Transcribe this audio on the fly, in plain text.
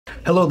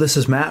Hello, this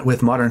is Matt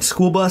with Modern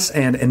School Bus,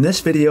 and in this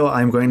video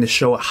I'm going to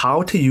show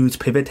how to use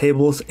pivot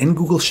tables in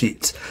Google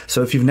Sheets.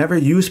 So if you've never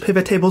used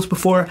pivot tables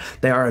before,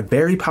 they are a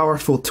very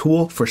powerful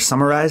tool for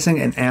summarizing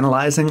and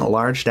analyzing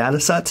large data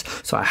sets,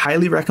 so I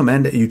highly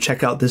recommend that you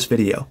check out this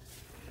video.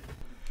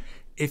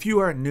 If you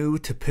are new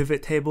to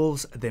pivot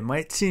tables, they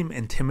might seem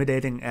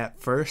intimidating at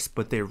first,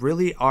 but they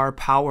really are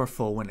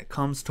powerful when it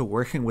comes to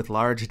working with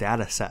large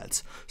data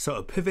sets. So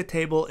a pivot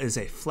table is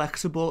a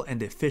flexible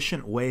and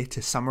efficient way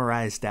to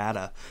summarize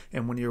data.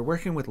 And when you're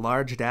working with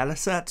large data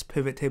sets,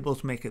 pivot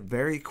tables make it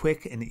very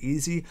quick and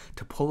easy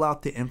to pull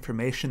out the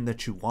information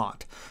that you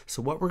want.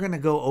 So what we're going to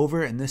go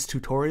over in this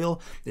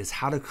tutorial is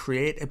how to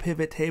create a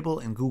pivot table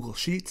in Google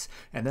Sheets,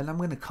 and then I'm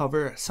going to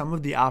cover some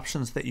of the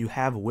options that you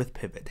have with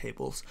pivot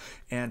tables.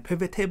 And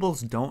pivot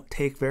tables don't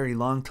take very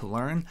long to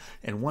learn,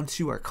 and once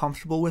you are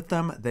comfortable with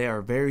them, they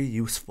are very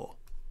useful.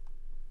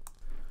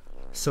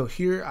 So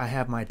here I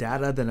have my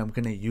data that I'm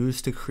going to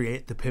use to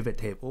create the pivot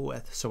table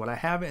with. So what I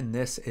have in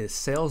this is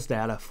sales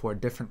data for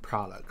different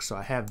products. So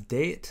I have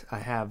date, I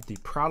have the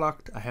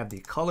product, I have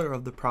the color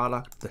of the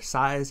product, the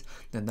size,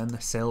 and then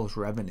the sales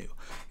revenue.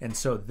 And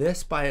so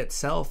this by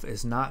itself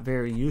is not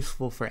very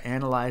useful for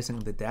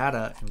analyzing the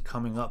data and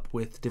coming up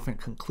with different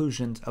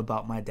conclusions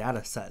about my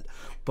data set.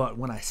 But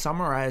when I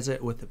summarize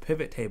it with a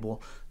pivot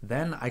table,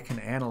 then I can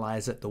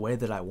analyze it the way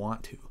that I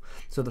want to.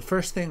 So the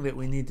first thing that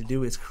we need to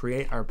do is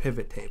create our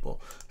pivot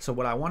table. So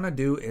what I want to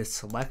do is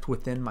select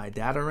within my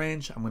data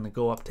range. I'm going to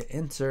go up to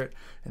insert,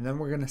 and then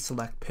we're going to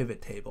select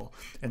pivot table.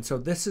 And so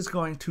this is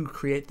going to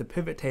create the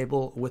pivot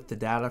table with the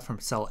data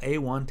from cell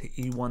A1 to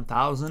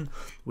E1000,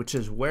 which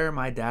is where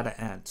my data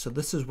ends. So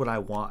this is what I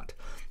want.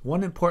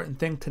 One important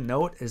thing to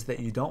note is that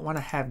you don't want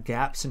to have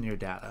gaps in your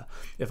data.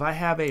 If I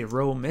have a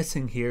row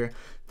missing here,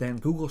 then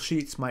Google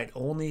Sheets might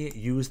only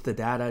use the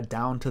data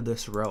down to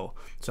this row.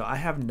 So I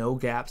have no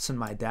gaps in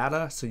my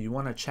data, so you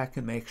want to check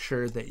and make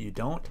sure that you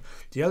don't.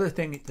 The other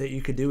thing that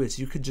you could do is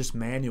you could just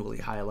manually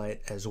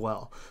highlight as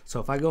well. So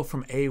if I go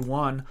from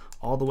A1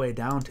 all the way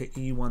down to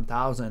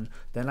E1000,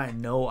 then I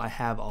know I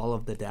have all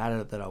of the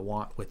data that I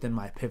want within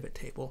my pivot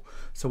table.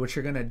 So what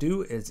you're going to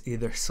do is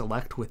either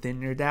select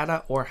within your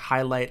data or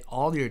highlight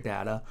all your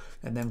data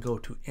and then go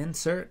to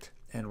insert,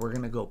 and we're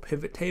going to go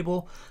pivot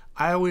table.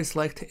 I always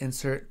like to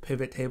insert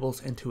pivot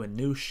tables into a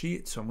new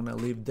sheet, so I'm going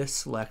to leave this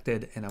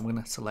selected and I'm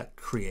going to select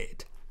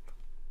create.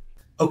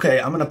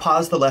 Okay, I'm going to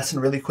pause the lesson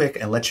really quick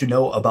and let you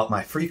know about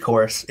my free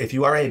course. If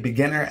you are a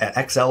beginner at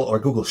Excel or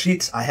Google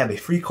Sheets, I have a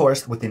free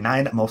course with the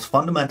 9 most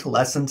fundamental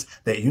lessons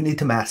that you need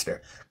to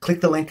master.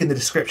 Click the link in the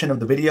description of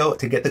the video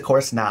to get the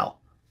course now.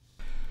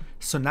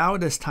 So now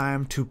it is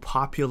time to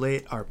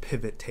populate our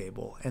pivot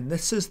table, and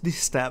this is the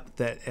step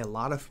that a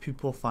lot of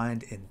people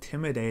find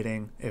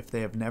intimidating if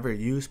they have never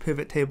used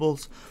pivot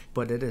tables,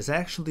 but it is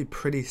actually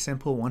pretty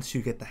simple once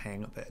you get the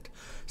hang of it.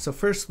 So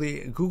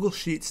firstly, Google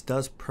Sheets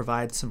does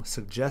provide some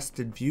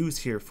suggested views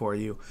here for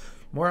you.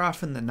 More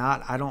often than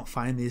not, I don't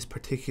find these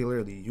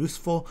particularly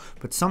useful,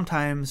 but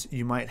sometimes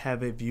you might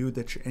have a view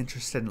that you're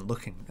interested in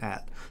looking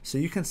at. So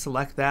you can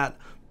select that,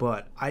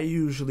 but I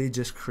usually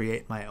just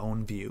create my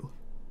own view.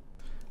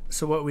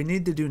 So what we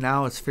need to do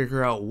now is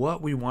figure out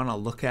what we want to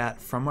look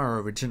at from our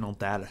original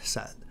data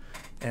set.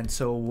 And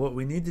so what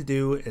we need to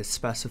do is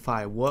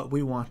specify what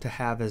we want to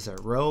have as a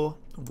row,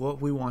 what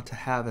we want to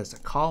have as a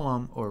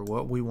column, or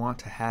what we want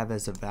to have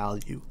as a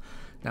value.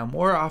 Now,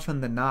 more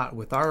often than not,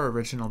 with our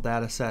original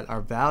data set,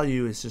 our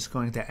value is just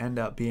going to end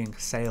up being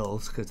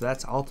sales, because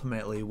that's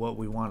ultimately what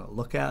we want to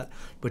look at,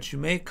 but you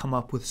may come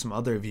up with some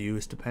other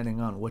views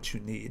depending on what you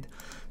need.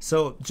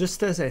 So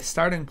just as a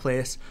starting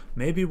place,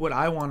 maybe what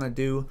I want to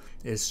do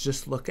is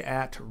just look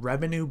at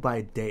revenue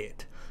by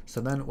date.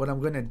 So then what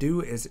I'm going to do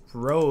is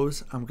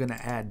rows, I'm going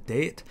to add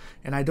date,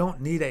 and I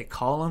don't need a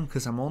column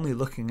because I'm only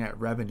looking at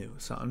revenue.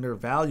 So under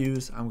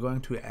values, I'm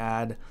going to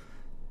add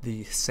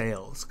the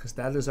sales, because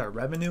that is our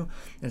revenue.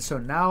 And so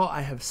now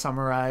I have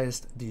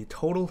summarized the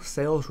total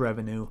sales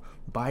revenue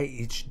by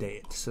each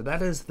date. So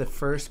that is the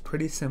first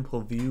pretty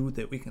simple view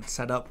that we can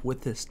set up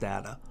with this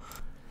data.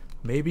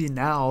 Maybe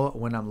now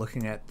when I'm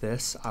looking at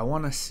this, I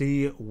want to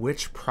see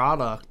which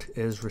product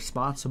is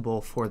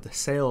responsible for the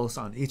sales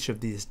on each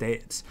of these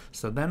dates.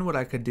 So then what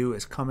I could do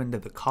is come into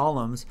the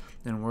columns,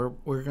 and what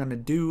we're going to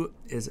do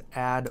is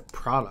add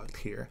product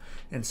here.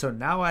 And so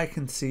now I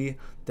can see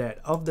that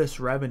of this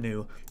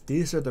revenue,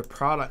 these are the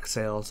product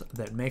sales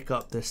that make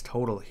up this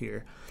total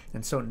here.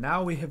 And so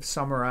now we have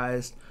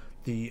summarized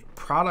the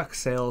product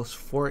sales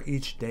for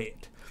each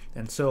date.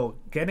 And so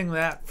getting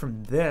that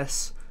from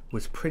this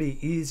was pretty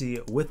easy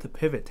with the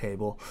pivot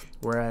table,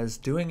 whereas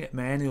doing it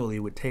manually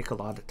would take a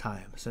lot of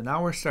time. So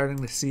now we're starting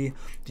to see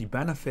the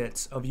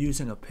benefits of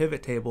using a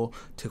pivot table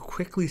to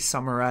quickly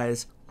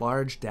summarize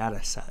large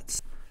data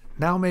sets.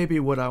 Now maybe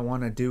what I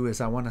want to do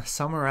is I want to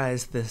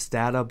summarize this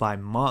data by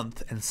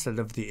month instead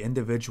of the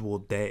individual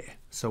day.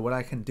 So what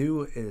I can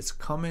do is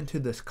come into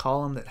this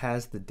column that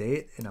has the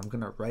date, and I'm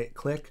going to right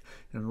click,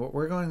 and what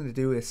we're going to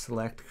do is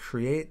select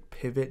create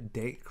pivot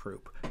date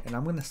group, and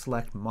I'm going to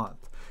select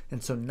month.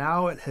 And so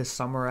now it has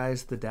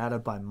summarized the data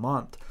by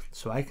month,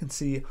 so I can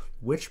see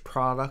which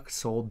product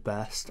sold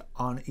best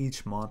on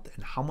each month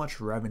and how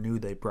much revenue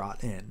they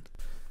brought in.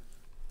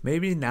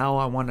 Maybe now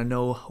I want to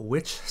know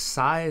which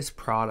size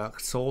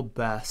product sold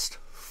best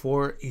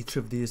for each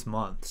of these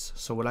months.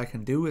 So what I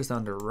can do is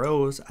under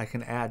rows, I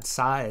can add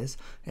size,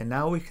 and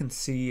now we can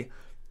see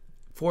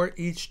for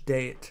each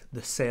date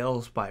the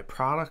sales by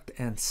product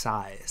and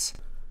size.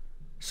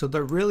 So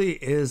there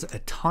really is a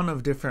ton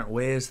of different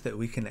ways that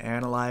we can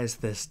analyze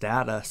this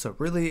data. So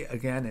really,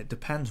 again, it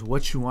depends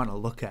what you want to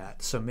look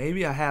at. So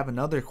maybe I have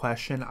another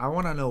question. I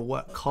want to know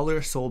what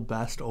color sold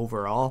best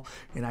overall,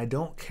 and I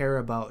don't care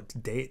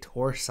about date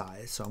or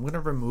size. So I'm going to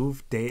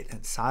remove date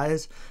and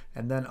size,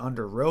 and then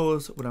under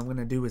rows, what I'm going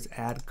to do is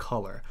add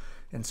color.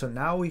 And so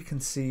now we can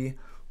see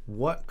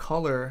what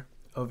color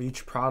of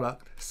each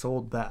product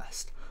sold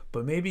best.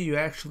 But maybe you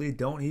actually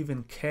don't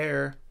even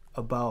care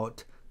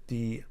about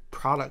the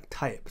product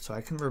type. So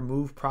I can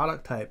remove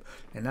product type,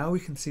 and now we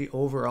can see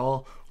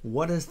overall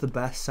what is the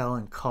best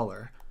selling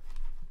color.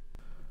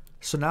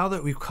 So now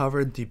that we've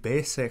covered the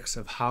basics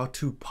of how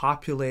to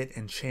populate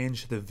and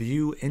change the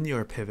view in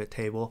your pivot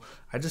table,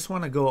 I just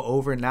want to go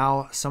over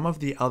now some of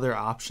the other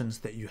options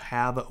that you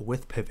have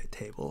with pivot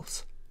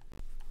tables.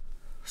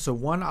 So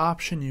one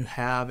option you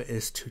have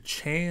is to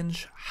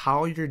change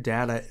how your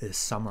data is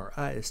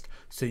summarized.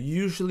 So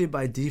usually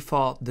by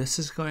default, this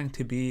is going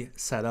to be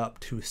set up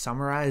to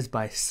summarize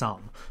by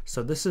sum.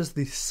 So this is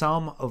the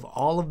sum of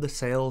all of the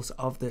sales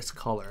of this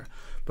color.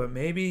 But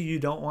maybe you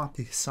don't want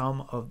the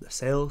sum of the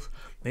sales.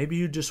 Maybe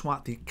you just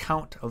want the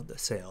count of the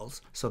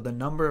sales. So the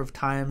number of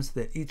times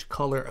that each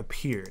color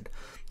appeared.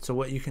 So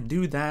what you can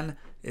do then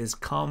is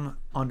come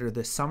under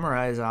the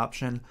summarize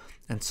option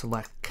and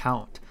select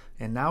count.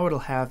 And now it'll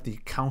have the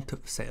count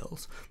of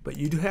sales, but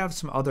you do have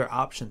some other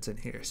options in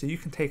here. So you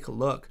can take a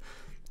look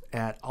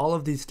at all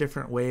of these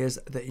different ways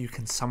that you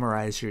can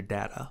summarize your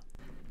data.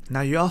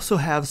 Now you also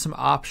have some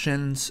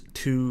options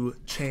to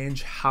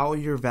change how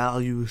your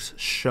values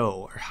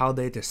show or how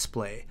they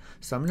display.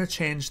 So I'm going to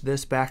change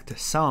this back to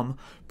sum,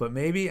 but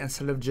maybe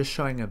instead of just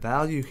showing a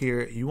value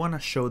here, you want to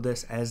show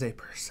this as a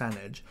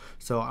percentage.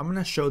 So I'm going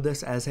to show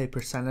this as a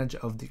percentage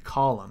of the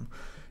column.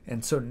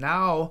 And so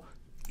now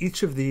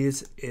each of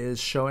these is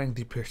showing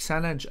the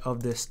percentage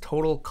of this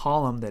total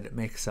column that it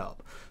makes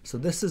up. So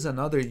this is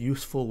another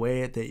useful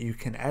way that you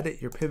can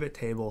edit your pivot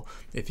table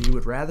if you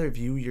would rather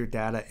view your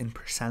data in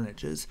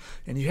percentages.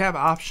 And you have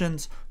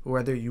options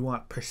whether you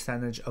want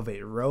percentage of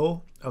a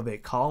row, of a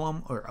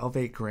column, or of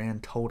a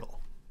grand total.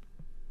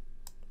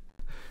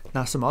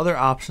 Now some other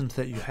options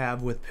that you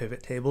have with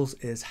pivot tables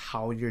is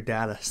how your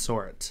data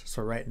sorts.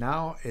 So right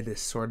now it is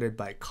sorted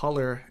by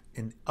color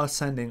in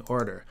ascending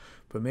order,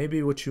 but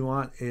maybe what you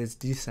want is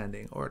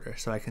descending order.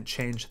 So I can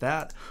change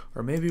that,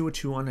 or maybe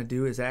what you want to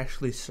do is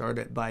actually sort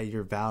it by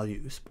your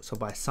values. So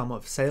by sum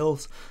of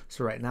sales.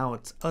 So right now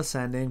it's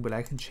ascending, but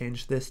I can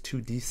change this to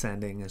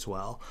descending as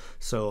well.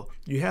 So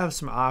you have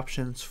some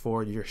options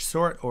for your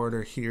sort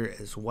order here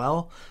as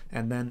well.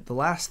 And then the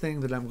last thing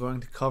that I'm going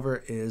to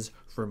cover is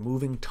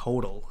removing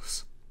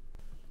totals.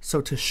 So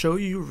to show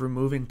you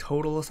removing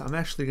totals, I'm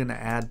actually going to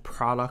add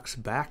products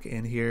back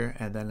in here,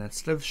 and then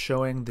instead of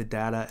showing the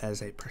data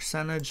as a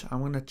percentage, I'm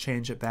going to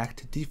change it back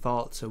to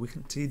default so we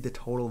can see the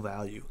total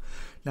value.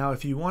 Now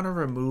if you want to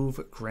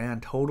remove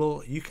grand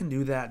total, you can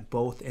do that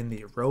both in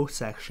the row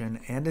section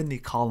and in the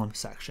column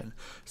section.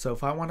 So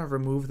if I want to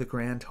remove the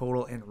grand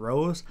total in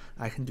rows,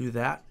 I can do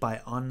that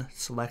by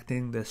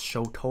unselecting this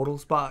show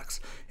totals box.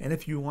 And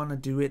if you want to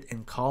do it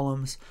in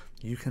columns,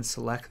 you can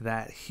select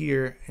that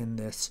here in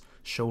this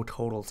show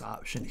totals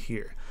option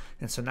here.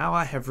 And so now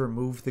I have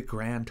removed the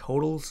grand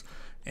totals,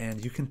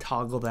 and you can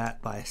toggle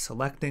that by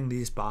selecting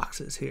these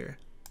boxes here.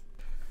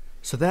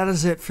 So that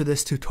is it for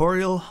this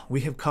tutorial.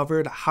 We have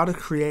covered how to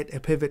create a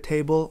pivot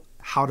table,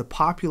 how to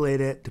populate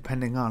it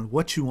depending on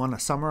what you want to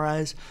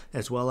summarize,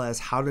 as well as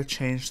how to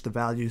change the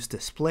values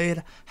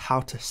displayed, how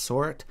to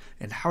sort,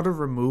 and how to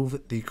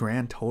remove the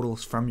grand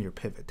totals from your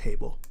pivot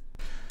table.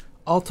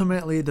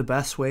 Ultimately, the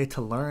best way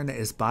to learn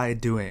is by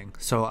doing.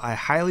 So I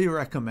highly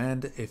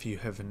recommend, if you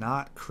have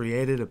not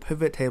created a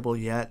pivot table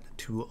yet,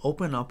 to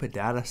open up a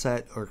data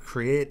set or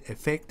create a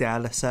fake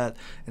data set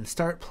and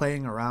start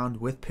playing around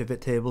with pivot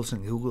tables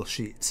in Google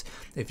Sheets.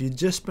 If you've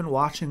just been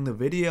watching the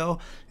video,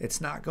 it's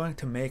not going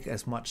to make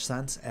as much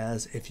sense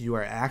as if you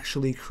are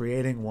actually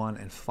creating one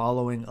and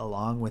following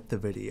along with the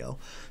video.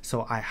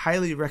 So I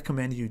highly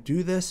recommend you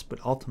do this,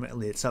 but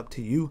ultimately it's up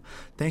to you.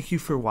 Thank you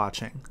for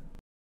watching.